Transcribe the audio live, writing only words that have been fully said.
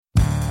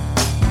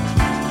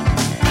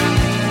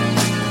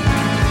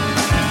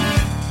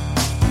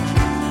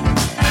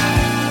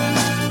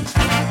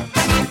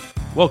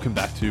Welcome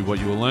back to What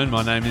You Will Learn.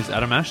 My name is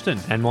Adam Ashton.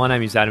 And my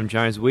name is Adam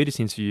Jones. We just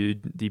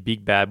interviewed the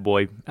big bad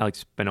boy,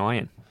 Alex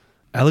Banayan.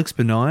 Alex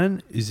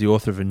Banayan is the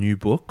author of a new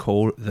book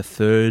called The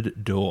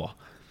Third Door.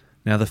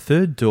 Now, The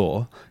Third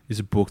Door is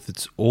a book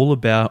that's all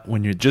about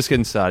when you're just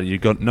getting started. You've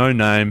got no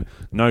name,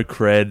 no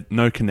cred,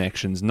 no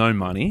connections, no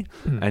money,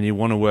 and you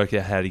want to work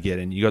out how to get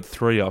in. You've got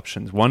three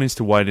options. One is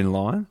to wait in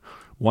line.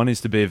 One is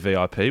to be a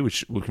VIP,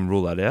 which we can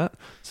rule that out.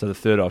 So the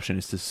third option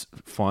is to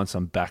find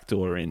some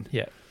backdoor in.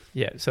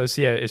 Yeah. So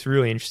it's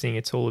really interesting.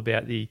 It's all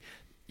about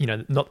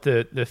not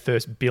the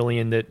first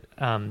billion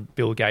that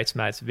Bill Gates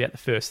made. It's about the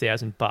first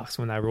 $1,000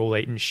 when they were all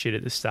eating shit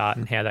at the start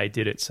and how they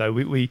did it. So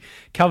we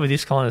cover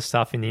this kind of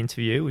stuff in the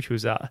interview, which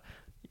was I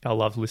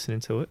love listening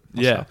to it.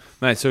 Yeah,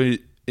 mate. So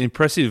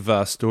impressive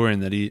story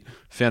in that he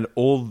found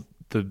all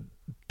the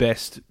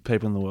best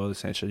people in the world,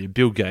 essentially.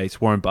 Bill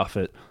Gates, Warren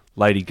Buffett,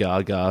 Lady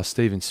Gaga,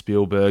 Steven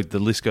Spielberg, the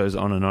list goes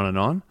on and on and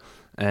on.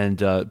 And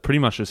pretty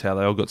much just how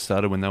they all got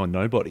started when they were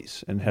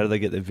nobodies and how did they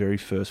get their very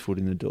first foot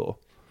in the door.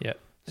 Yeah,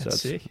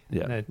 that's sick.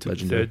 Yeah, they took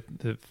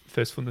the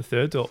first foot in the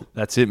third door.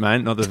 That's it,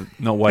 mate.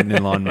 Not waiting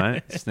in line,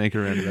 mate. Sneak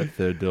around to that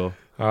third door.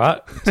 All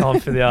right, time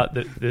for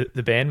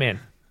the bandman.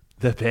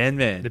 The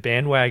bandman. The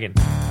bandwagon.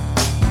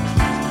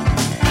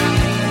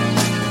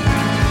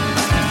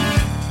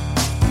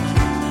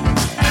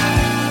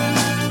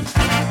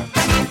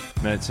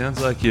 Man, it sounds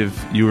like you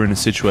were in a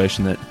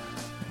situation that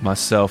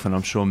myself and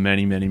I'm sure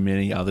many, many,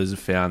 many others have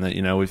found that,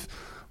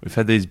 we've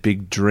had these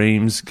big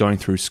dreams going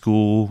through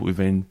school. We've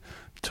been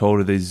told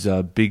of these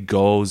big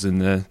goals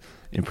and the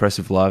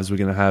impressive lives we're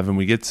going to have, and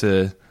we get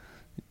to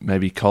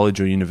maybe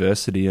college or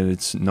university and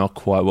it's not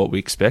quite what we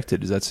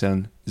expected. Is that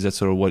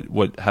sort of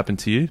what happened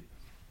to you?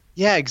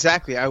 Yeah,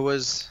 exactly. I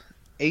was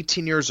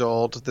 18 years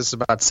old. This is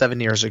about 7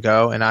 years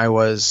ago, and I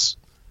was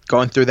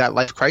going through that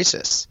life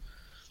crisis.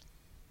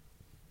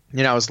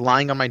 I was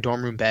lying on my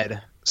dorm room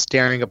bed,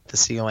 staring up at the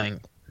ceiling,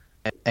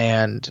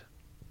 and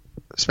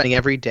spending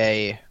every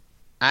day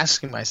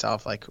asking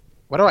myself,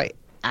 what do I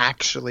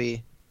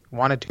actually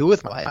want to do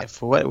with my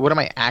life? What am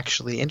I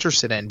actually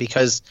interested in?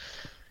 Because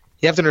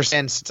you have to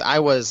understand, since I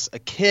was a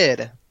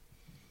kid,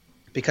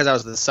 because I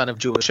was the son of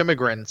Jewish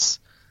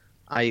immigrants,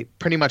 I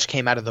pretty much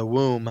came out of the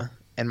womb,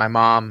 and my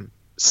mom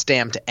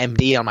stamped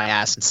MD on my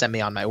ass and sent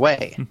me on my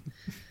way.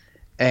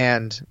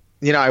 And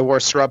I wore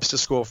scrubs to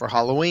school for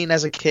Halloween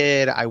as a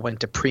kid. I went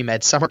to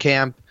pre-med summer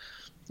camp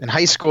in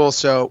high school.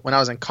 So when I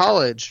was in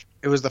college,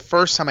 it was the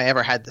first time I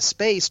ever had the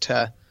space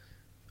to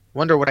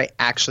wonder what I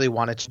actually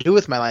wanted to do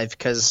with my life,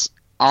 because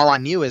all I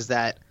knew is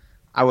that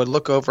I would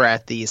look over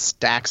at these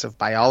stacks of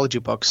biology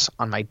books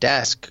on my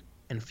desk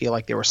and feel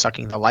like they were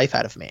sucking the life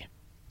out of me.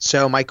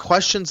 So my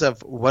questions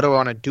of what do I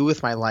want to do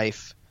with my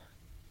life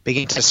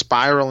began to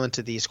spiral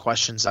into these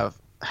questions of,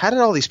 how did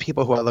all these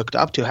people who I looked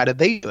up to, how did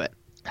they do it?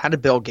 How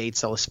did Bill Gates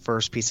sell his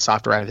first piece of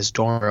software out of his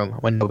dorm room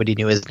when nobody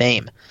knew his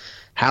name?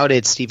 How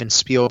did Steven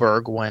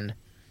Spielberg, when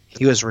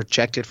he was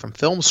rejected from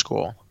film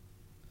school,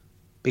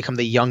 become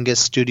the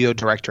youngest studio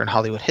director in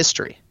Hollywood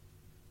history?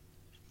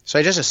 So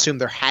I just assumed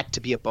there had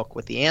to be a book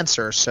with the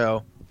answer.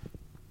 So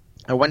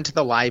I went to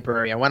the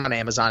library, I went on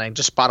Amazon, and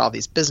just bought all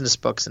these business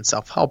books and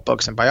self-help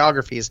books and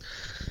biographies,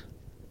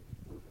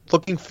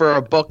 looking for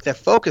a book that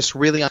focused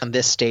really on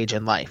this stage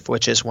in life,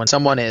 which is when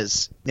someone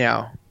is,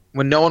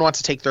 when no one wants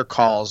to take their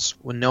calls,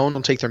 when no one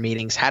will take their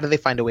meetings, how do they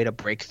find a way to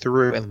break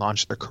through and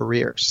launch their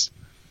careers?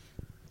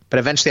 But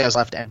eventually I was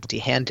left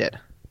empty-handed.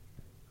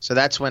 So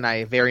that's when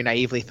I very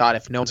naively thought,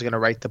 if no one's going to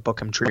write the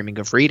book I'm dreaming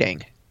of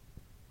reading,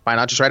 why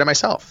not just write it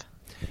myself?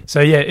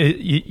 So yeah,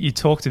 you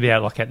talked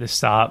about at the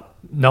start,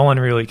 no one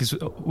really, because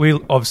we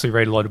obviously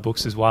read a lot of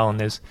books as well, and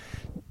there's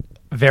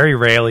very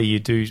rarely you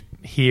do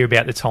hear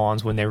about the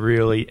times when they're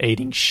really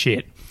eating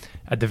shit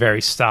at the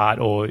very start,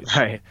 or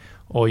right.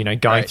 Or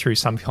going through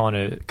some kind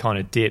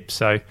of dip.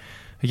 So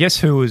I guess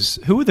who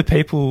were the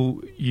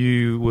people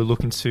you were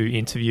looking to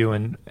interview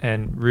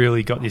and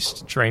really got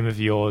this dream of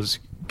yours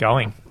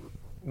going?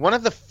 One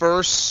of the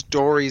first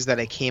stories that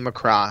I came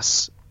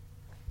across,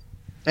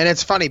 and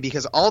it's funny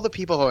because all the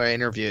people who I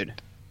interviewed,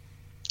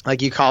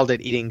 like you called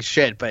it eating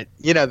shit, but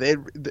it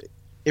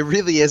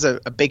really is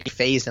a big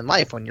phase in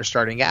life when you're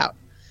starting out,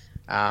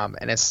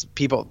 and it's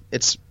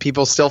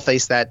people still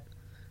face that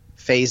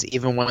phase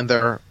even when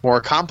they're more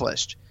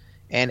accomplished.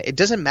 And it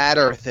doesn't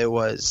matter if it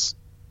was,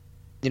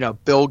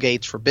 Bill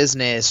Gates for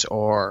business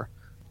or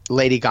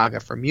Lady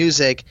Gaga for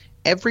music.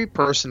 Every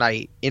person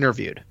I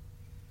interviewed,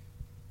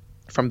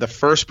 from the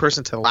first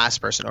person to the last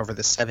person over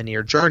the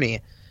 7-year journey,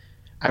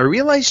 I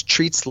realized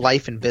treats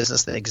life and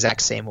business the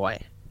exact same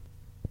way.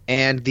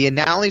 And the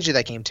analogy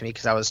that came to me,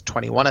 because I was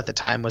 21 at the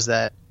time, was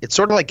that it's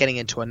sort of like getting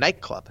into a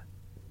nightclub.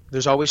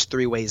 There's always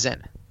 3 ways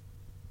in.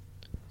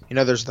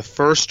 There's the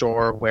first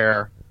door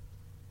where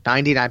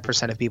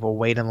 99% of people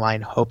wait in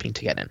line hoping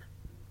to get in.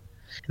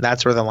 And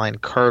that's where the line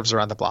curves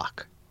around the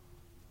block.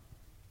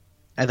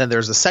 And then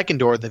there's the second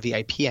door, the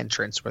VIP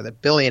entrance, where the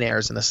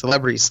billionaires and the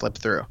celebrities slip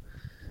through.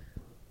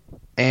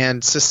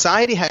 And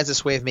society has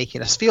this way of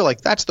making us feel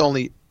like that's the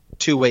only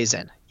 2 ways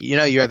in.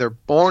 You're either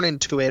born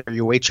into it or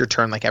you wait your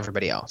turn like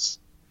everybody else.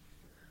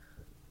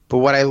 But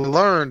what I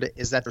learned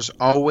is that there's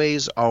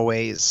always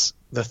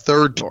the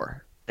third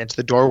door. It's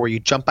the door where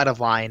you jump out of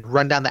line,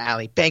 run down the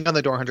alley, bang on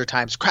the door 100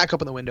 times, crack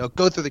open the window,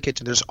 go through the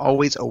kitchen. There's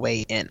always a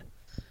way in.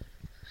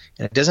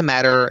 And it doesn't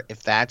matter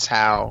if that's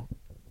how,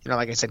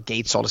 like I said,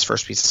 Gates sold his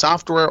first piece of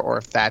software, or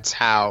if that's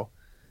how,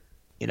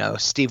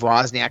 Steve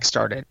Wozniak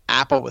started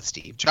Apple with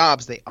Steve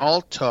Jobs. They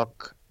all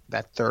took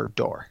that third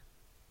door.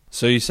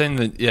 So you're saying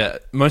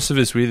that, most of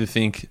us, we either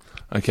think,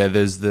 okay,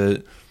 there's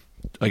the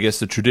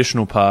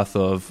traditional path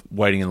of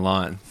waiting in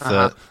line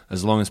for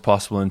as long as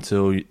possible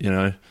until,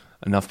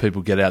 enough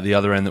people get out the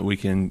other end that we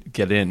can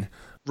get in.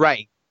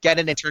 Right. Get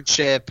an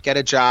internship, get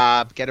a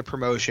job, get a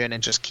promotion,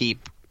 and just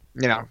keep,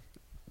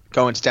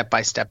 going step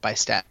by step by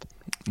step.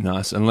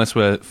 Nice. Unless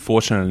we're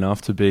fortunate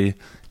enough to be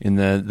in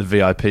the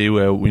VIP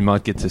where we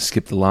might get to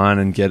skip the line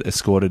and get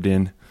escorted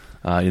in.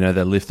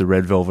 They lift the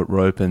red velvet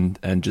rope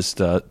and just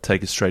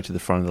take us straight to the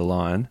front of the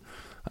line,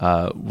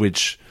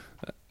 which...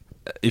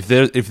 If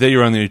they're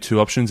your only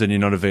two options and you're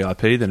not a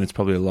VIP, then it's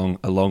probably a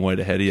long way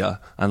ahead of you,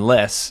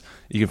 unless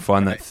you can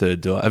find that third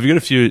door. Have you got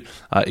a few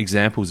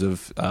examples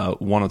of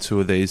one or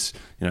two of these,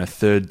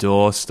 third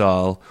door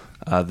style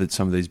that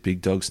some of these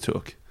big dogs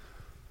took?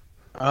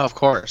 Oh, of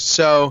course.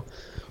 So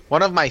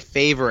one of my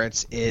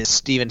favorites is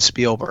Steven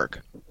Spielberg.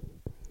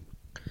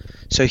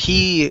 So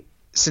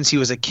since he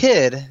was a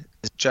kid,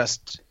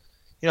 just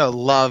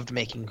loved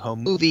making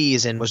home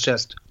movies and was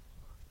just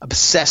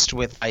obsessed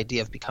with the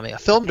idea of becoming a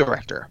film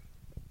director.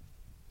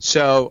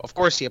 So, of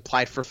course, he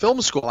applied for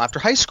film school after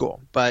high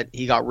school, but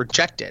he got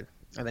rejected.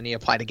 And then he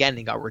applied again and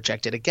he got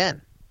rejected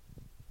again.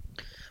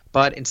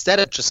 But instead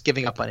of just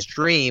giving up on his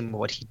dream,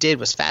 what he did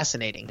was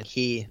fascinating.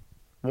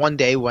 One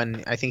day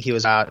when I think he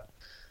was about,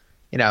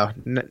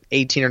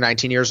 18 or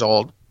 19 years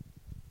old,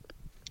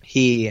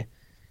 he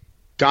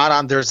got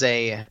on,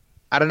 I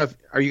don't know,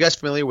 are you guys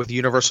familiar with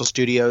Universal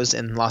Studios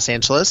in Los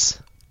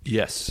Angeles?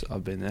 Yes,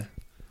 I've been there.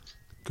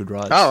 Good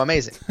ride. Oh,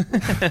 amazing.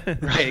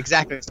 Right,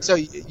 exactly. So,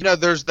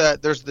 there's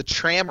the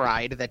tram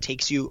ride that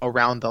takes you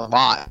around the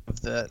lot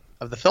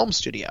of the film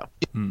studio.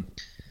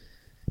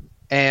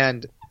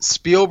 And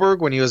Spielberg,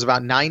 when he was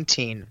about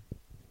 19,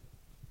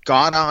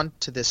 got on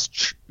to this,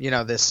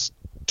 this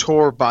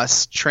tour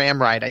bus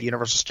tram ride at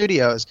Universal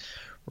Studios,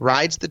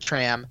 rides the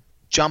tram,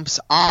 jumps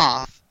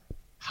off,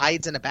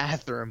 hides in a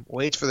bathroom,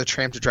 waits for the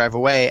tram to drive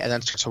away, and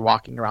then starts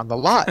walking around the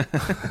lot.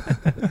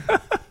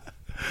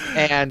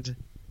 And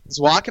he's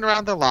walking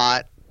around the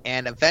lot,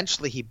 and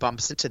eventually he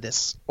bumps into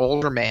this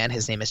older man.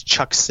 His name is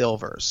Chuck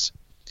Silvers.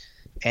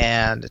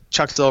 And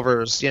Chuck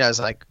Silvers, is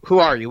like, who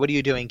are you? What are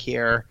you doing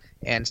here?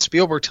 And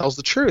Spielberg tells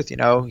the truth.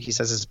 He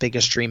says his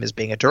biggest dream is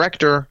being a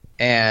director.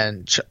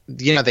 And,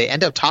 they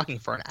end up talking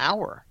for an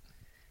hour.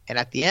 And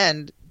at the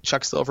end,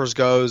 Chuck Silvers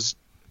goes,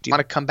 do you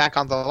want to come back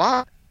on the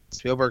lot?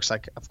 Spielberg's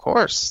like, of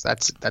course.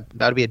 That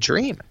would be a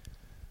dream.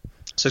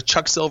 So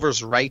Chuck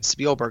Silvers writes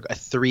Spielberg a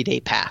 3-day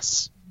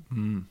pass.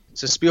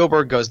 So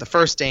Spielberg goes the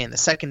first day and the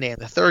second day and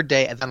the third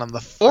day, and then on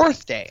the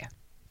fourth day,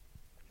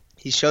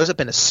 he shows up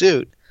in a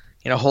suit,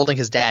 holding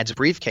his dad's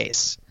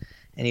briefcase,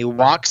 and he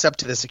walks up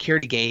to the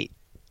security gate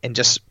and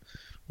just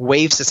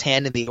waves his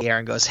hand in the air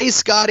and goes, "Hey,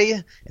 Scotty,"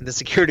 and the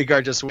security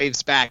guard just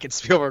waves back, and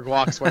Spielberg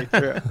walks right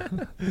through.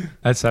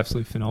 That's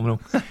absolutely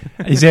phenomenal.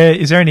 Is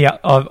there any?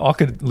 I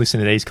could listen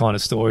to these kind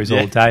of stories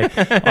all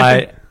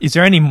day. Is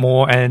there any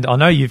more? And I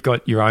know you've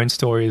got your own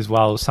story as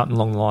well, something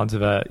along the lines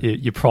of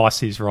your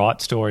Price is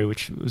Right story,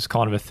 which was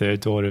kind of a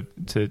third door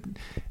to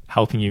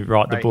helping you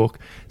write the book.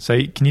 So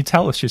can you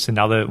tell us just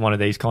another one of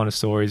these kind of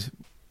stories?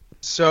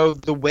 So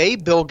the way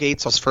Bill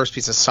Gates' first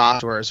piece of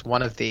software is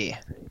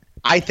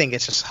I think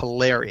it's just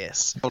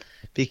hilarious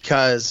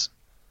because,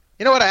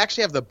 you know what? I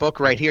actually have the book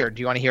right here. Do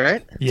you want to hear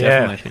it?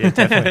 Yeah,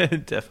 definitely.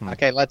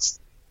 Definitely. Okay,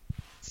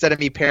 instead of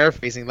me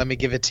paraphrasing, let me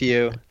give it to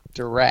you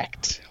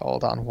direct.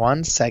 Hold on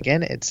one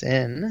second. It's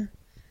in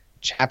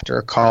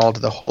chapter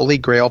called The Holy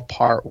Grail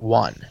Part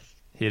 1.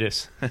 Hit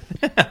us.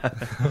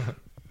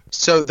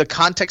 So the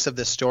context of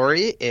this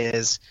story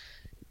is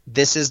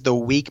this is the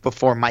week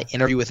before my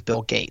interview with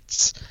Bill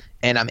Gates,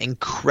 and I'm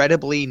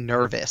incredibly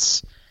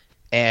nervous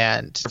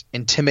and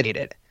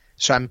intimidated.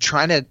 So I'm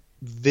trying to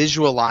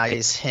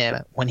visualize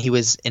him when he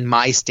was in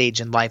my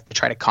stage in life to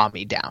try to calm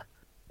me down.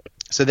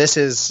 So this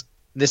is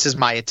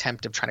my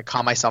attempt of trying to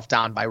calm myself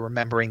down by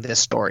remembering this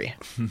story.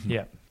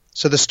 Yeah.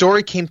 So the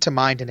story came to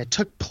mind, and it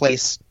took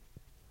place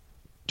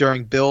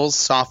during Bill's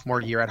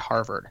sophomore year at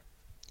Harvard.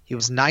 He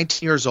was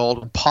 19 years old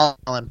when Paul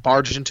Allen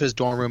barged into his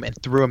dorm room and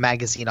threw a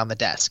magazine on the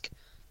desk.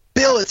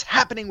 "Bill, it's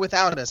happening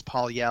without us,"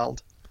 Paul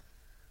yelled.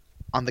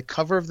 On the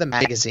cover of the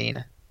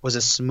magazine was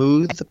a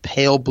smooth,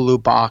 pale blue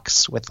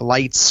box with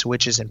lights,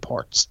 switches, and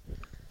ports.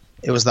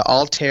 It was the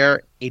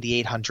Altair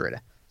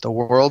 8800, the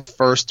world's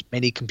first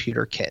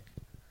mini-computer kit.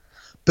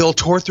 Bill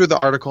tore through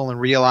the article and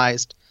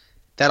realized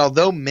that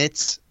although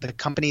MITS, the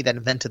company that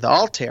invented the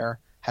Altair,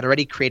 had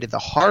already created the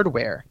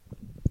hardware,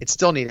 it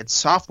still needed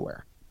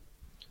software.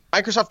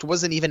 Microsoft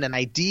wasn't even an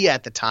idea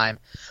at the time,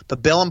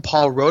 but Bill and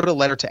Paul wrote a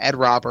letter to Ed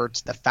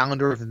Roberts, the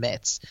founder of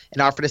MITS,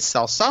 and offered to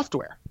sell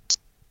software.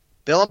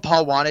 Bill and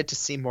Paul wanted to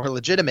seem more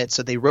legitimate,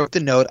 so they wrote the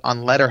note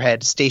on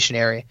letterhead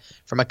stationery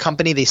from a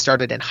company they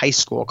started in high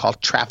school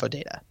called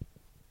Trafodata.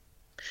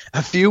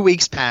 A few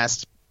weeks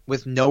passed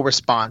with no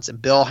response,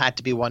 and Bill had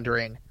to be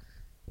wondering,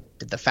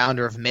 did the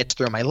founder of MITS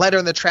throw my letter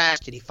in the trash?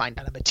 Did he find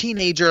out I'm a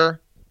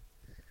teenager?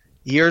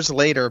 Years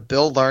later,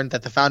 Bill learned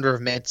that the founder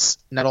of MITS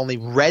not only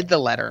read the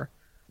letter,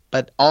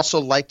 but also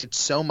liked it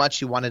so much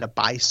he wanted to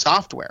buy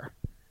software.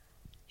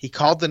 He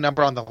called the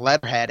number on the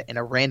letterhead, and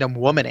a random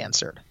woman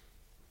answered.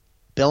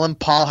 Bill and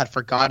Paul had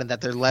forgotten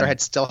that their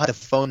letterhead still had a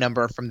phone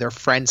number from their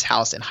friend's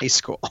house in high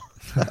school.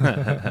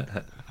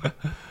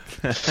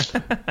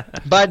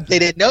 But they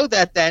didn't know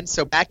that then,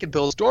 so back in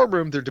Bill's dorm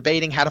room, they're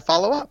debating how to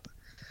follow up.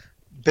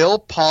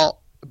 Bill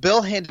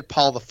handed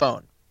Paul the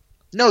phone.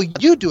 No,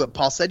 you do it,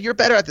 Paul said. You're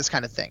better at this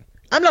kind of thing.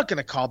 I'm not going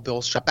to call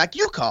Bill's shot back.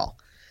 You call.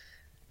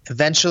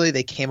 Eventually,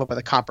 they came up with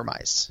a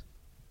compromise.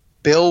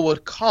 Bill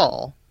would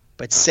call,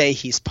 but say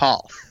he's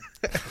Paul.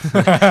 This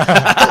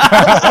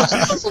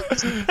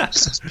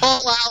is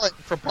Paul Allen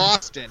from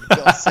Boston,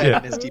 Bill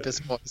said in his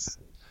deepest voice.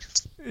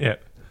 Yeah.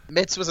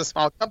 MITS was a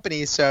small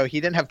company, so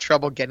he didn't have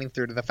trouble getting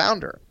through to the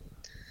founder.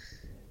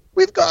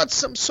 We've got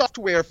some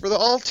software for the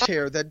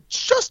Altair that's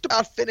just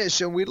about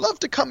finished, and we'd love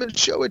to come and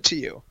show it to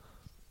you.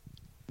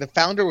 The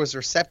founder was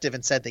receptive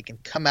and said they can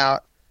come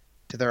out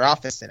to their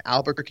office in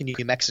Albuquerque, New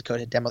Mexico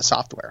to demo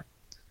software.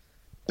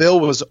 Bill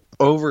was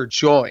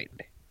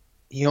overjoyed.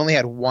 He only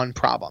had one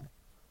problem.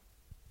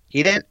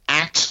 He didn't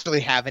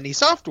actually have any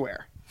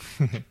software.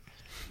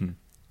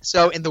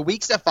 So in the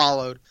weeks that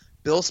followed,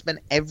 Bill spent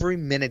every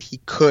minute he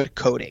could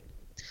coding.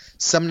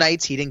 Some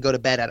nights he didn't go to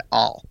bed at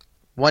all.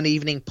 One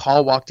evening,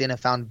 Paul walked in and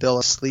found Bill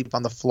asleep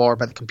on the floor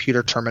by the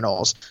computer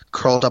terminals,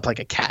 curled up like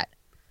a cat.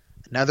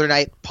 Another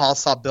night, Paul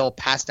saw Bill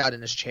passed out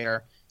in his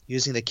chair,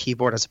 using the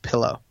keyboard as a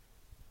pillow.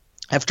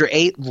 After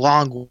 8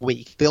 long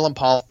weeks, Bill and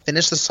Paul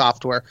finished the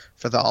software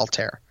for the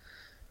Altair.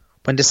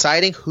 When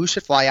deciding who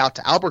should fly out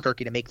to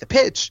Albuquerque to make the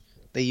pitch,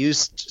 they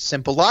used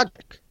simple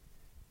logic.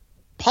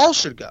 Paul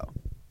should go.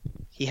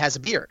 He has a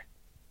beard.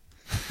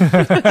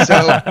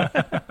 So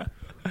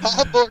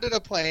Paul boarded a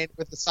plane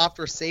with the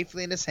software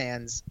safely in his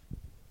hands.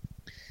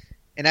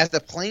 And as the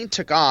plane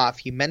took off,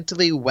 he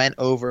mentally went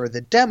over the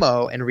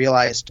demo and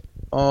realized,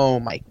 oh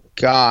my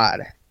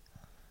God,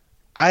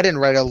 I didn't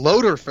write a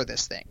loader for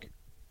this thing.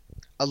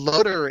 A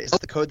loader is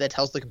the code that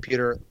tells the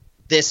computer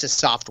this is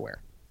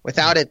software.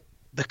 Without it,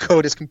 the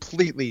code is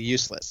completely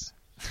useless.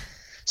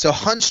 So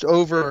hunched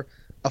over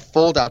a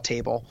fold-out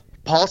table,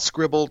 Paul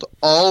scribbled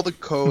all the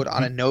code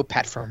on a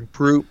notepad from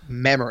brute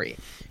memory,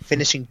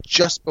 finishing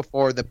just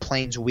before the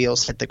plane's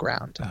wheels hit the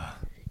ground.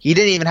 He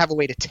didn't even have a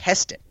way to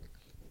test it.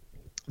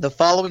 The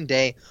following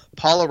day,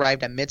 Paul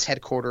arrived at MITS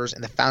headquarters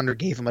and the founder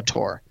gave him a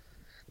tour.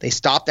 They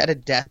stopped at a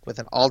desk with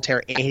an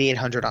Altair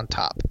 8800 on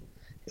top.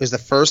 It was the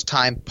first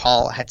time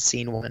Paul had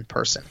seen one in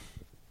person.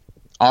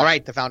 All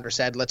right, the founder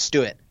said, let's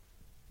do it.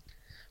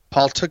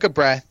 Paul took a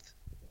breath,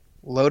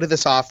 loaded the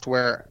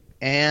software,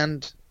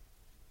 and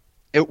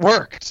it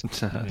worked.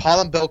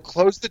 Paul and Bill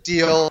closed the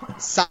deal,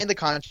 signed the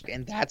contract,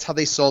 and that's how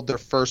they sold their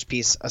first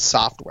piece of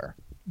software.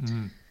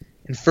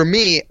 And for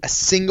me, a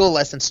single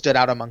lesson stood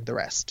out among the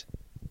rest.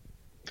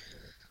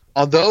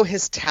 Although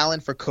his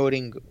talent for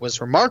coding was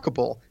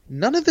remarkable,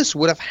 none of this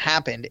would have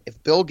happened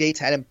if Bill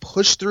Gates hadn't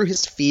pushed through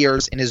his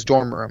fears in his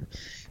dorm room,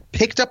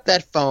 picked up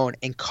that phone,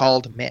 and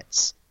called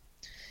MITS.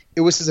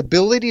 It was his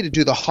ability to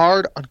do the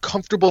hard,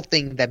 uncomfortable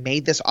thing that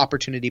made this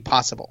opportunity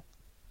possible.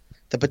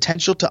 The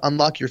potential to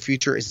unlock your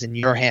future is in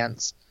your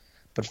hands,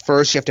 but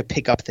first you have to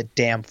pick up the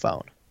damn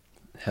phone.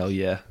 Hell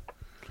yeah.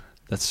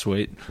 That's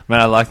sweet. Man,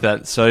 I like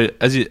that. So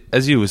as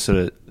you were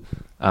sort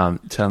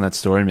of telling that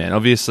story, man,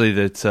 obviously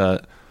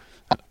that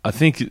I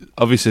think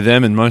obviously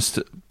them and most,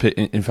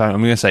 in fact, I'm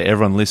going to say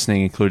everyone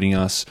listening, including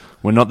us,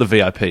 we're not the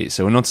VIP,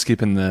 so we're not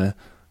skipping to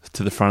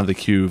the front of the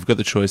queue. We've got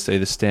the choice to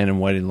either stand and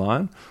wait in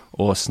line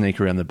or sneak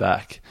around the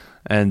back.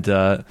 And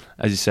as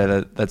you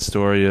say, that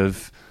story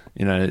of,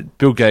 you know,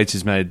 Bill Gates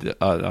has made,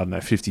 I don't know,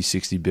 50,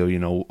 60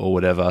 billion or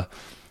whatever.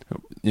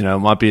 You know, it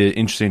might be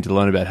interesting to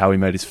learn about how he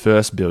made his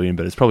first billion,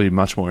 but it's probably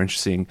much more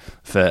interesting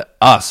for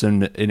us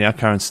and in our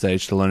current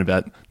stage to learn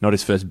about not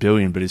his first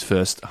billion, but his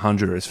first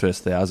 100 or his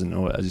first 1,000,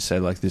 or as you say,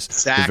 like this,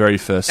 Exactly. the very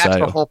first That's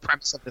sale. the whole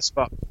premise of this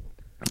book.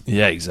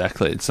 Yeah,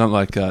 exactly. It's not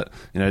like you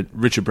know,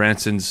 Richard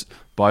Branson's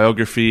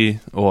biography,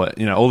 or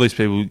you know, all these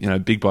people, you know,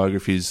 big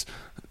biographies.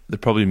 They're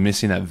probably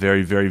missing that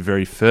very, very,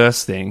 very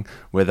first thing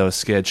where they were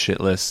scared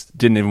shitless,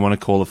 didn't even want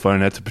to call the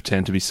phone, had to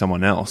pretend to be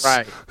someone else.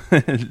 Right.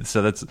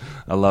 So that's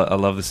I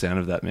love the sound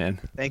of that, man.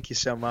 Thank you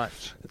so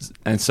much.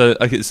 And so,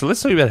 okay, so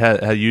let's talk about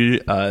how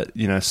you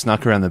you know,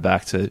 snuck around the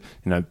back to, you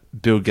know,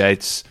 Bill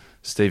Gates,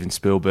 Steven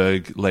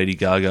Spielberg, Lady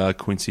Gaga,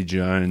 Quincy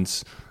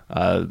Jones,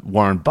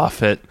 Warren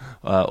Buffett,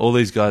 all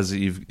these guys that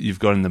you've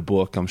got in the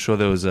book. I'm sure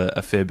there was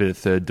a fair bit of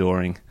third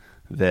dooring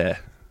there.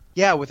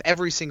 Yeah, with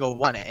every single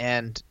one.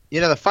 And, you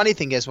know, the funny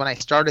thing is when I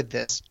started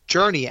this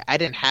journey, I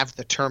didn't have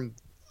the term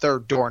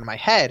third door in my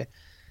head.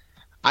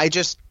 I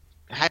just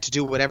had to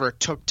do whatever it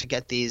took to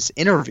get these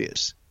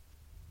interviews.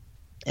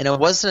 And it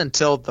wasn't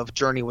until the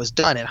journey was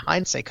done, in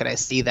hindsight, could I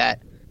see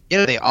that,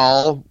 they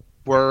all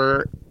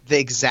were the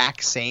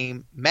exact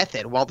same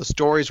method. While the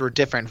stories were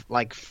different,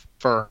 like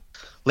for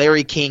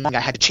Larry King, I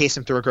had to chase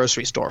him through a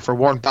grocery store. For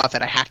Warren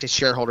Buffett, I hacked his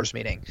shareholders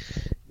meeting.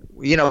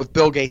 With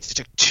Bill Gates, it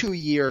took 2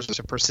 years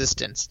of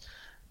persistence.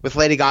 With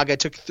Lady Gaga, it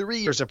took 3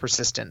 years of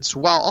persistence.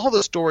 While all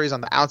the stories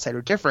on the outside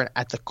are different,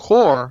 at the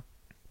core,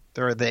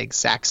 they're the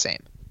exact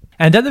same.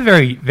 And at the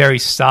very, very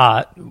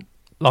start,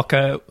 like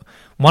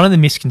one of the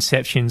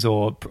misconceptions,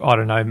 or I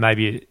don't know,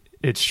 maybe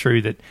it's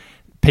true that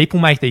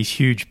people make these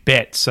huge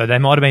bets. So they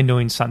might have been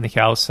doing something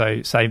else.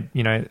 So say,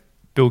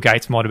 Bill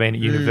Gates might have been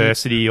at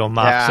university, or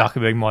Mark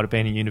Zuckerberg might have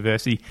been at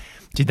university.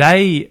 Did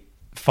they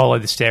follow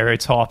the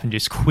stereotype and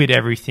just quit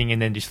everything and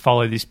then just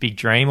follow this big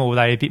dream, or were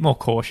they a bit more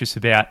cautious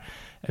about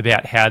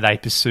how they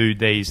pursued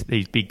these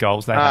big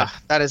goals they had?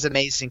 That is an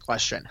amazing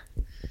question,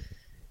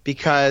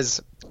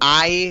 because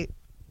I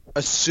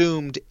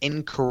assumed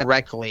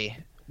incorrectly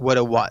what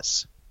it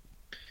was.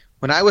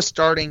 When I was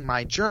starting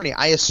my journey,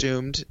 I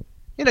assumed,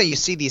 you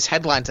see these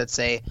headlines that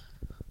say,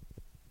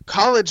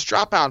 college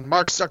dropout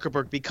Mark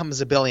Zuckerberg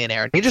becomes a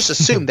billionaire. And you just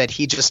assume that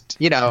he just,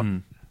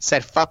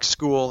 said fuck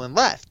school and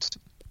left.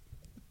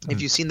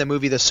 If you've seen the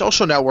movie The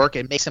Social Network,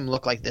 it makes him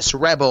look like this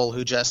rebel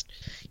who just,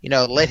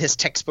 lit his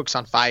textbooks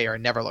on fire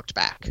and never looked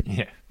back.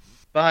 Yeah.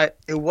 But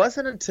it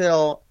wasn't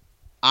until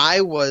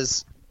I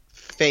was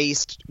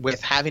faced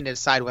with having to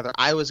decide whether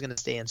I was going to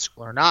stay in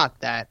school or not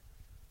that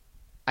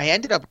I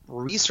ended up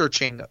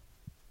researching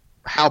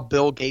how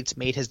Bill Gates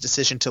made his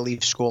decision to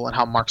leave school and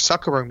how Mark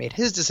Zuckerberg made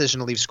his decision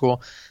to leave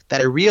school, that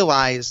I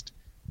realized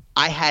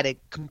I had it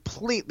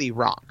completely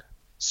wrong.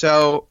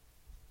 So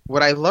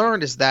what I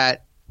learned is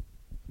that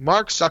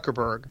Mark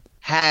Zuckerberg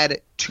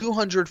had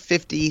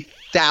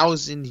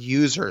 250,000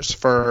 users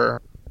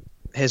for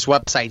his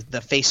website,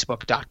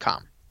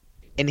 thefacebook.com.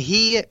 And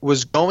he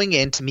was going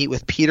in to meet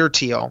with Peter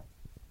Thiel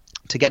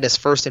to get his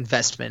first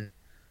investment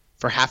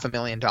for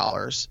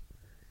 $500,000.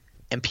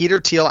 And Peter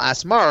Thiel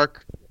asked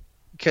Mark,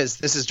 because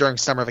this is during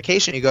summer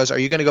vacation, he goes, are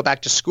you going to go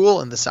back to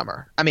school in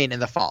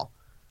the fall?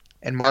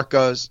 And Mark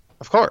goes,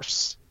 of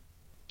course.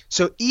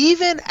 So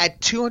even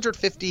at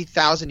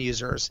 250,000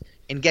 users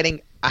and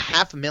getting a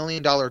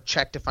 $500,000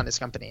 check to fund his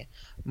company,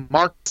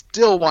 Mark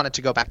still wanted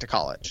to go back to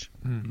college.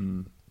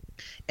 Mm-hmm.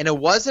 And it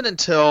wasn't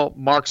until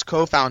Mark's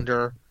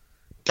co-founder,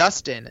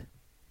 Dustin,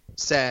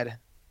 said,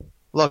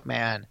 look,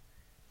 man,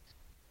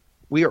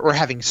 we're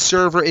having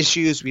server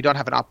issues. We don't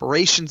have an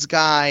operations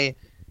guy.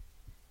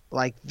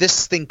 Like,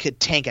 this thing could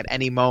tank at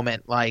any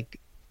moment. Like,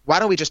 why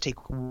don't we just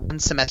take one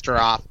semester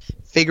off,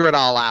 figure it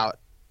all out,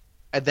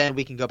 and then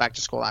we can go back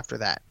to school after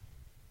that?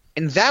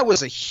 And that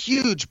was a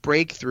huge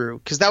breakthrough,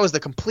 because that was the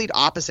complete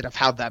opposite of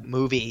how that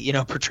movie,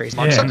 portrays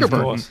Mark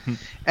Zuckerberg.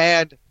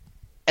 And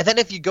then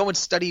if you go and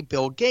study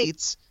Bill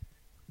Gates,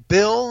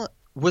 Bill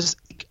was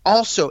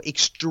also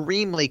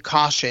extremely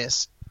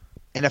cautious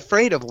and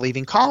afraid of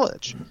leaving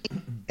college.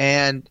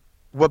 And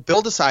what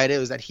Bill decided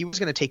was that he was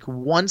going to take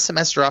one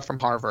semester off from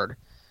Harvard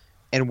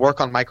and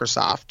work on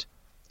Microsoft.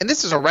 And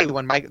this is already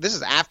this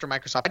is after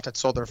Microsoft had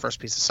sold their first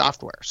piece of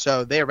software.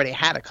 So they already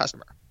had a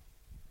customer.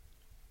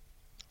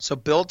 So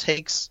Bill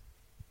takes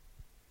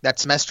that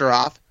semester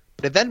off,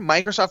 but then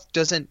Microsoft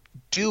doesn't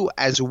do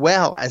as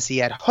well as he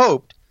had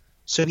hoped.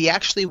 So he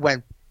actually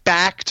went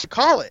back to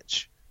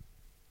college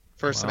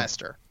for a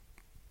semester.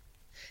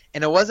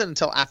 And it wasn't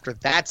until after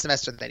that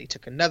semester that he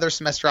took another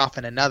semester off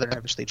and another, and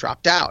eventually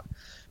dropped out.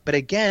 But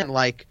again,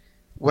 like,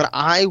 what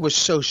I was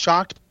so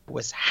shocked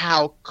was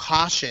how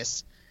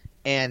cautious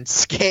and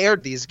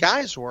scared these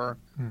guys were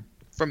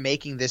from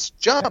making this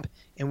jump.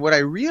 And what I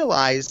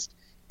realized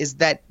is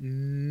that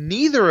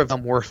neither of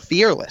them were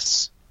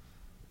fearless.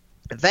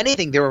 If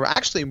anything, they were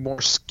actually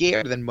more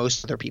scared than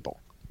most other people.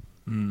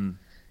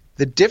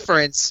 The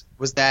difference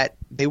was that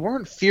they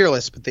weren't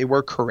fearless, but they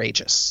were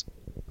courageous.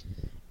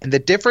 And the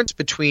difference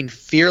between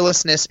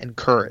fearlessness and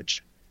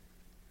courage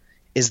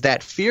is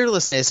that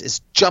fearlessness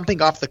is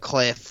jumping off the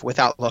cliff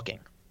without looking.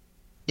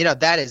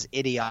 That is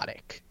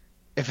idiotic.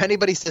 If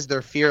anybody says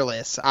they're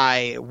fearless,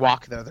 I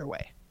walk the other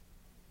way.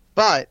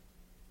 But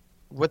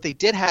what they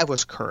did have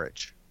was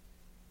courage.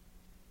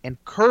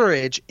 And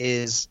courage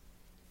is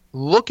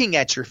looking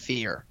at your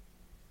fear,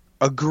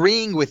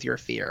 agreeing with your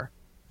fear,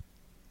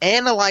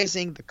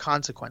 analyzing the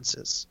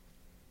consequences,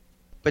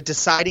 but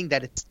deciding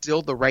that it's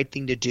still the right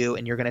thing to do,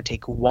 and you're going to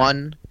take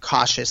one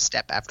cautious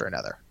step after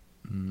another.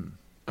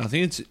 I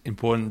think it's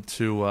important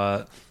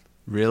to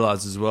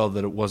realize as well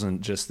that it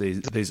wasn't just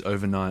these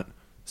overnight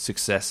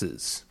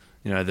successes.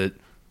 That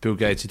Bill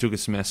Gates, he took a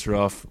semester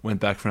off, went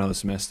back for another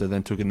semester,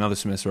 then took another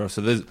semester off. So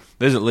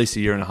there's at least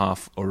a year and a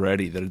half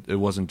already that it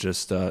wasn't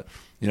just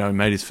he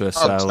made his first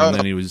sale and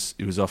then he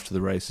was off to the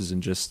races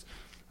and just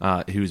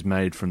he was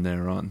made from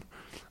there on.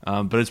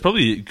 But it's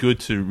probably good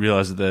to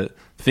realize that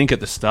think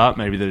at the start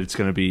maybe that it's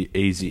going to be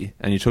easy.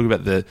 And you talk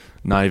about the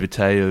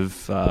naivete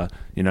of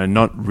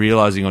not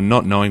realizing or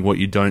not knowing what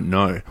you don't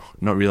know,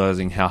 not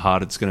realizing how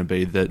hard it's going to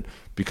be. That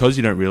because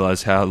you don't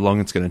realize how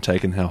long it's going to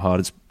take and how hard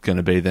it's going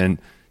to be, then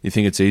you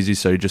think it's easy,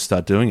 so you just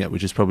start doing it,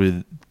 which is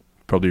probably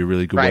probably a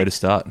really good way Right. to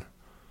start.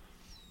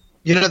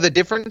 The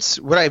difference,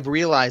 what I've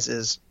realized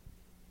is,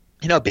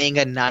 being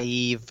a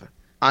naive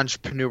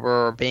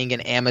entrepreneur or being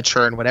an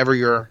amateur in whatever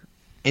your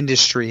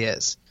industry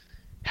is,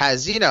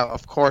 has,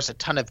 of course, a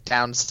ton of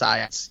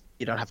downsides.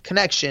 You don't have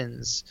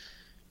connections,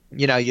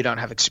 you don't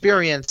have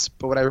experience.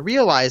 But what I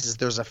realize is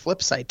there's a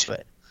flip side to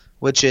it,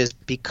 which is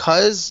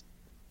because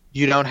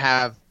you don't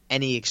have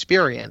any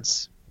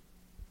experience,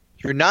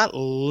 you're not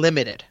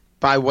limited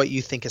by what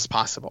you think is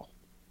possible.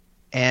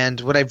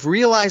 And what I've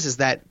realized is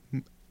that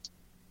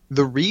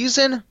the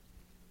reason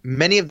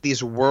many of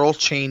these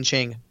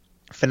world-changing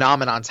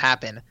phenomenons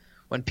happen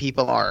when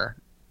people are,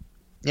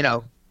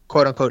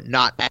 quote unquote,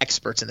 not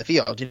experts in the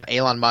field.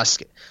 Elon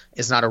Musk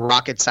is not a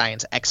rocket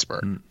science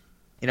expert.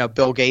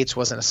 Bill Gates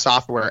wasn't a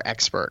software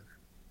expert.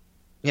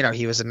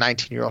 He was a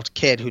 19-year-old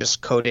kid who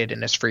just coded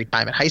in his free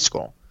time in high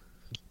school.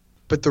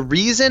 But the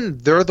reason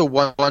they're the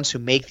ones who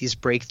make these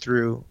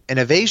breakthrough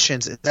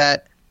innovations is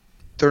that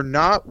they're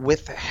not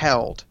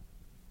withheld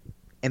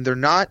and they're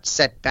not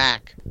set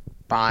back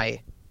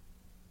by,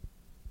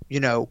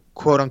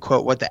 quote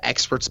unquote, what the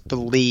experts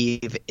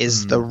believe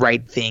is the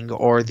right thing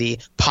or the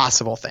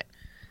possible thing.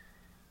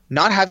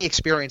 Not having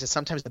experience is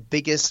sometimes the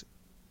biggest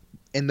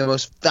and the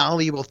most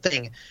valuable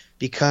thing,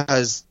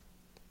 because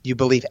you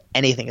believe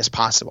anything is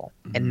possible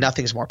and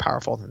nothing's more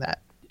powerful than that.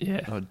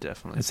 Yeah. Oh,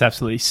 definitely. It's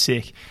absolutely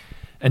sick.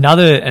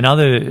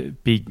 Another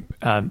big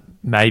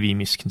maybe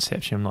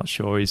misconception, I'm not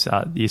sure, is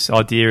this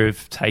idea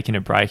of taking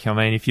a break. I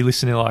mean, if you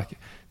listen to like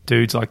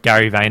dudes like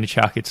Gary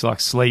Vaynerchuk, it's like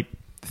sleep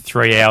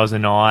 3 hours a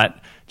night,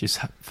 just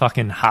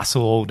fucking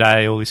hustle all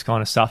day, all this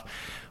kind of stuff.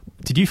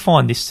 Did you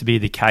find this to be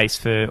the case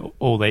for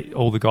all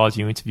the guys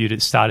you interviewed at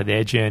the start of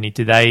their journey?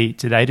 Did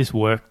they just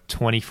work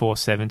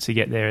 24/7 to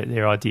get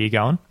their idea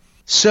going?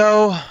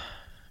 So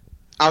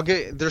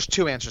there's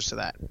two answers to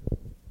that.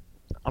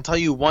 I'll tell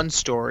you one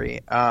story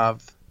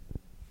of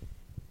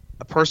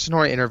a person who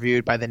I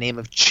interviewed by the name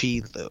of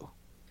Qi Lu.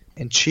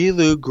 And Qi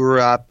Lu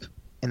grew up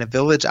in a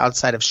village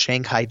outside of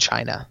Shanghai,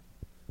 China,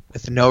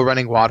 with no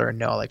running water and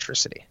no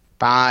electricity.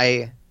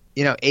 By,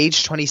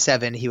 age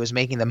 27, he was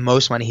making the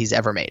most money he's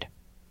ever made.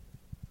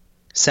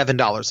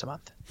 $7 a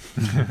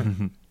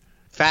month.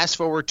 Fast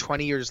forward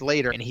 20 years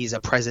later, and he's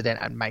a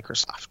president at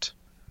Microsoft.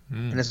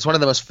 And it's one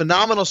of the most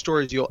phenomenal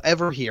stories you'll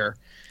ever hear.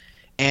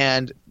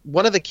 And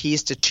one of the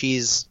keys to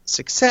Qi's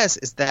success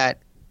is that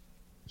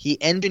he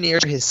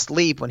engineered his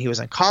sleep when he was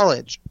in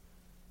college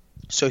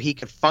so he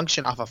could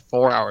function off of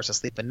 4 hours of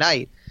sleep a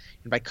night.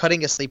 And by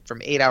cutting his sleep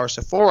from 8 hours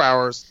to 4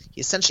 hours,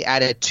 he essentially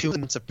added 2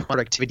 months of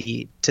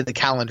productivity to the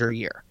calendar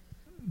year.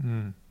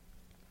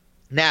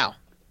 Now,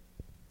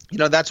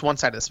 that's one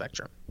side of the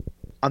spectrum.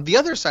 On the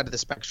other side of the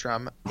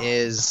spectrum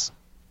is,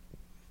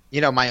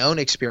 my own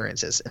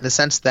experiences, in the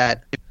sense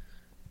that,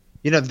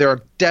 there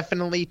are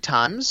definitely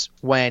times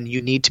when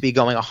you need to be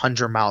going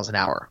 100 miles an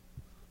hour.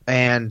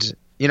 And,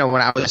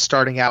 when I was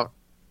starting out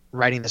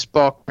writing this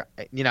book,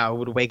 I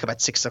would wake up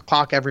at 6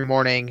 o'clock every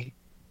morning.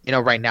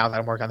 Right now that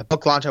I'm working on the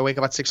book launch, I wake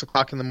up at 6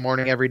 o'clock in the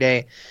morning every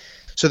day.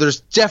 So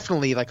there's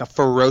definitely like a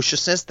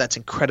ferociousness that's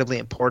incredibly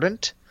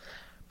important.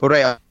 But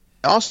what I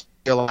also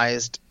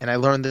realized, and I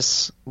learned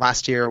this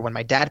last year when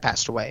my dad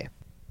passed away,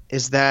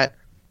 is that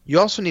you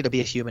also need to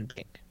be a human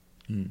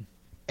being.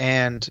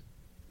 And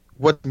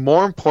what's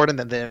more important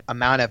than the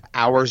amount of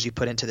hours you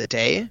put into the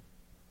day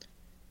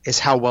is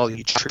how well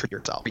you treat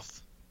yourself.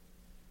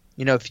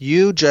 If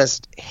you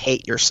just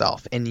hate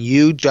yourself and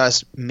you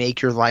just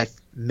make your life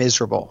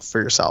miserable for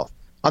yourself,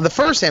 on the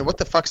first hand, what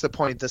the fuck's the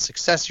point of the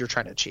success you're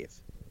trying to achieve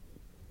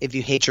if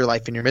you hate your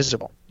life and you're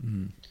miserable?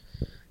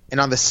 And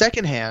on the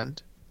second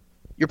hand,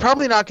 you're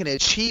probably not going to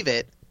achieve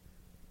it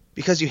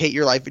because you hate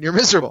your life and you're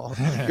miserable.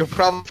 You'll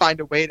probably find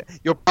a way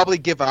you'll probably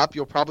give up,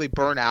 you'll probably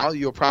burn out,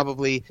 you'll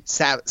probably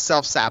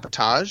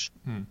self-sabotage.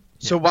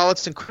 So while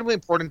it's incredibly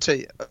important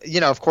to,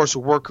 of course,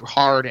 work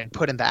hard and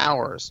put in the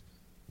hours,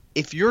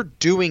 if you're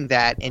doing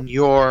that and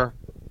you're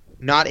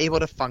not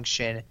able to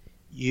function,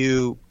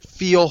 you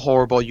feel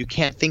horrible, you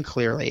can't think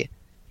clearly,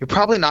 you're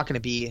probably not going to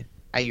be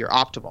at your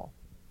optimal.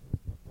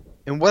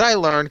 And what I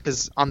learned,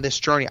 because on this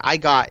journey I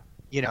got,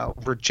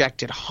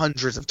 rejected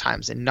hundreds of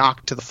times and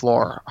knocked to the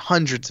floor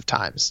hundreds of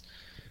times.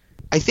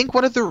 I think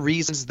one of the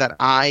reasons that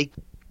I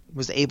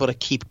was able to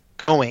keep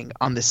going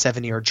on this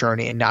 7-year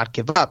journey and not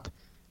give up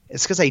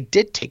is because I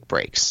did take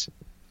breaks.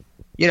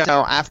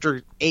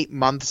 After 8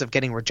 months of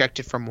getting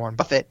rejected from Warren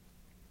Buffett,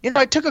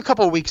 I took a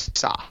couple of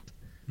weeks off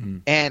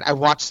and I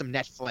watched some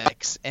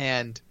Netflix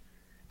and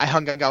I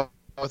hung out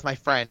with my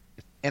friend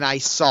and I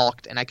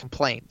sulked and I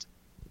complained.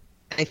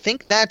 And I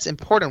think that's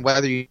important,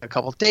 whether you take a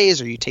couple of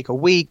days or you take a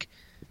week,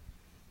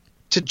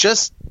 to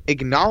just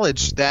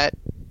acknowledge that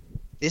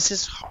this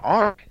is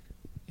hard.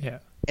 Yeah.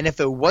 And if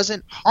it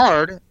wasn't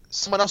hard,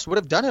 someone else would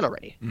have done it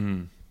already.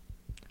 And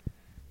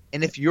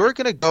if you're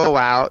going to go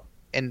out,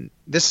 and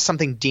this is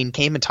something Dean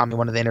Kamen taught me in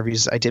one of the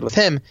interviews I did with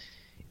him,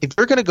 if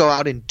you're going to go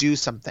out and do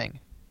something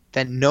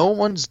that no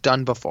one's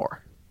done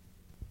before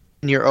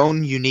in your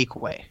own unique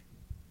way,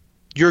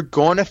 you're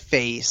going to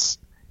face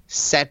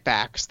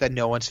setbacks that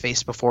no one's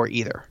faced before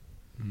either.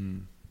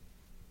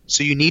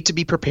 So you need to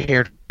be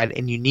prepared,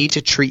 and you need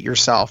to treat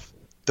yourself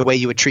the way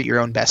you would treat your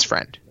own best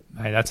friend.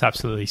 Mate, that's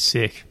absolutely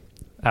sick.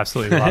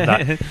 Absolutely love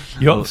that.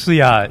 You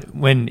obviously,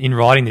 when in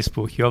writing this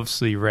book, you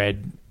obviously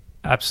read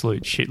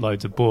absolute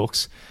shitloads of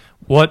books.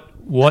 What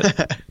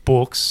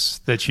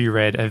books that you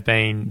read have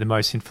been the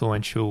most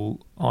influential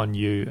on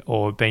you,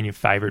 or been your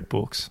favorite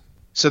books?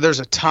 So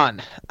there's a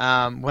ton.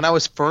 When I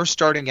was first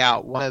starting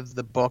out, one of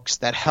the books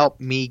that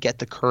helped me get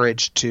the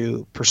courage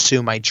to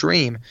pursue my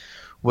dream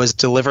was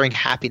Delivering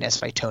Happiness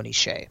by Tony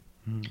Hsieh.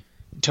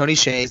 Tony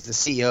Hsieh is the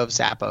CEO of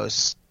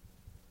Zappos,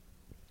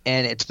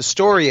 and it's the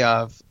story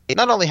of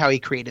not only how he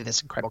created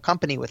this incredible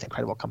company with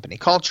incredible company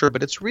culture,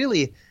 but it's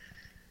really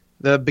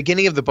the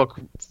beginning of the book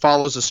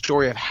follows a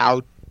story of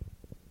how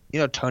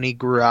Tony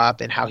grew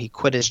up and how he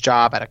quit his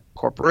job at a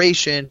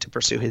corporation to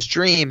pursue his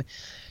dream.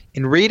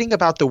 And reading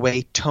about the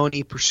way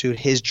Tony pursued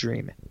his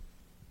dream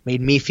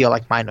made me feel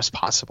like mine was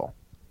possible.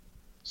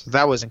 So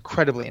that was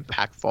incredibly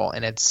impactful,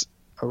 and it's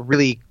a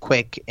really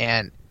quick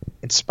and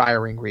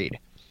inspiring read.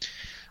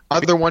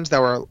 Other ones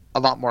that were a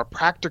lot more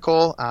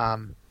practical,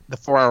 The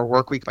 4-Hour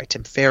Workweek by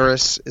Tim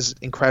Ferriss is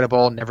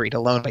incredible. Never Eat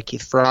Alone by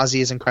Keith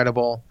Ferrazzi is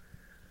incredible.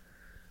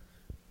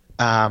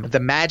 The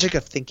Magic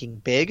of Thinking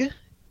Big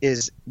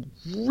is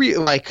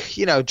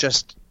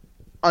just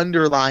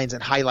underlines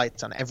and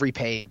highlights on every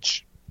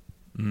page.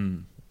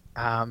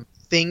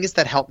 Things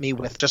that help me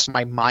with just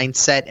my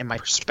mindset and my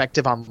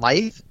perspective on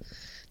life.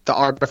 The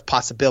Art of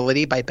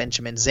Possibility by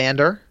Benjamin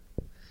Zander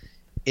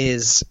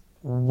is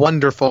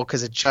wonderful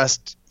because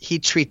he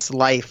treats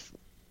life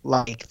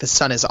like the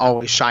sun is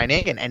always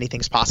shining and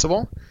anything's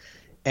possible.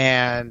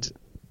 And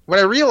what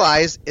I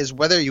realize is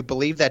whether you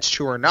believe that's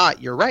true or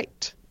not, you're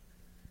right.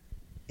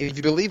 If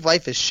you believe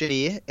life is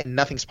shitty and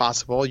nothing's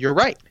possible, you're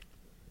right.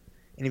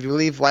 And if you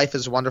believe life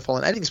is wonderful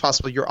and anything's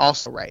possible, you're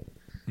also right.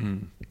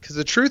 Because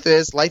the truth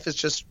is, life is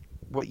just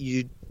what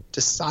you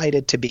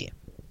decided to be.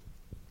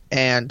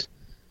 And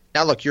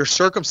now look, your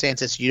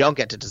circumstances, you don't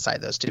get to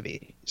decide those to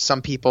be.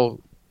 Some people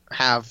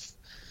have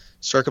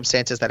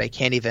circumstances that I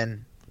can't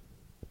even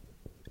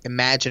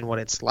imagine what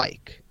it's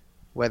like,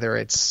 whether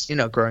it's,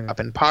 growing up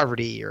in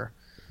poverty or,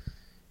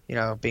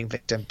 being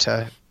victim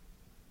to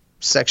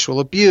sexual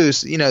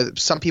abuse.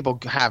 Some people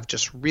have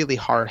just really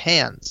hard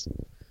hands.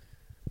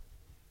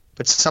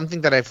 But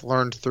something that I've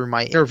learned through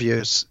my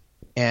interviews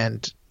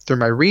and through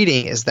my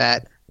reading is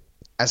that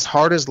as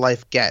hard as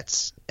life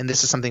gets, and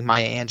this is something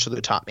Maya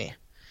Angelou taught me,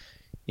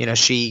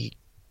 she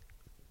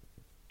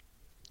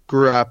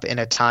grew up in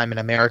a time in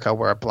America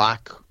where a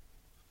black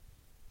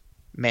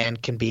man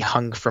can be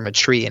hung from a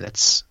tree and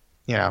it's,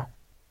 not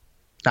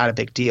a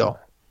big deal,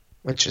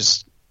 which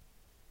is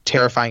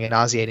terrifying and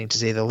nauseating to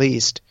say the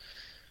least.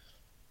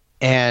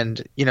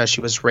 And,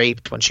 she was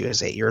raped when she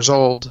was 8 years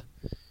old.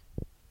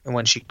 And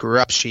when she grew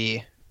up,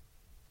 she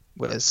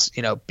was,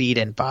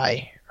 beaten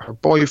by her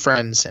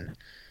boyfriends and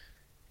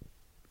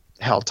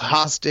held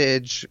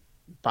hostage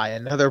by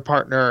another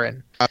partner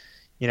and,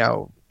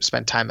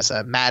 spent time as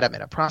a madam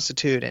and a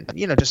prostitute and,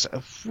 just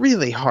a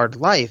really hard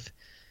life.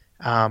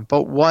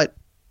 But what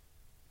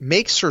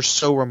makes her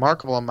so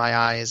remarkable in my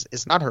eyes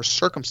is not her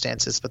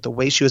circumstances, but the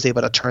way she was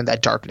able to turn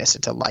that darkness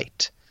into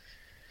light.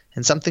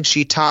 And something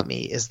she taught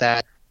me is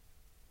that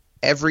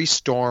every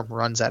storm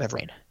runs out of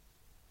rain.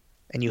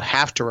 And you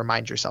have to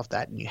remind yourself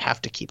that, and you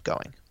have to keep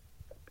going.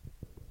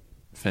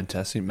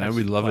 Fantastic, mate.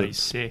 We love it.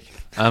 Sick.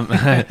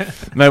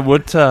 Mate,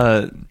 what,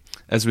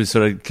 as we're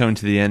sort of coming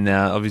to the end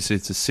now, obviously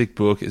it's a sick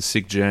book, it's a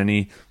sick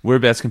journey.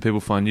 Whereabouts can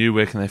people find you?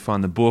 Where can they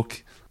find the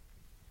book?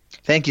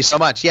 Thank you so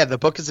much. Yeah, the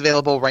book is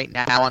available right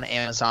now on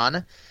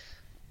Amazon.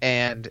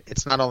 And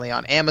it's not only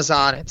on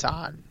Amazon, it's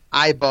on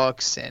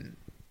iBooks and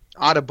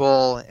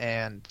Audible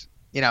and,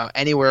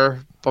 anywhere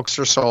books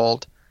are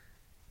sold.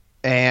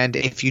 And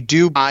if you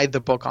do buy the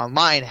book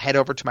online, head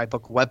over to my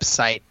book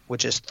website,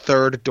 which is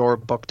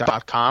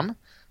thirddoorbook.com.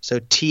 So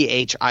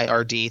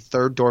THIRD,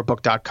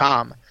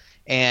 thirddoorbook.com.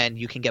 And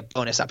you can get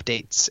bonus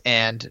updates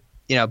and,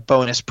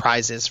 bonus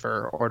prizes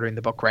for ordering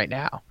the book right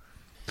now.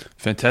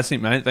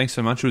 Fantastic, mate. Thanks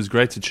so much. It was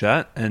great to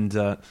chat, and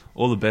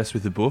all the best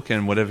with the book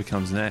and whatever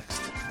comes next.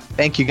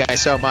 Thank you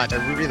guys so much.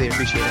 I really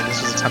appreciate it.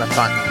 This was a ton of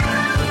fun.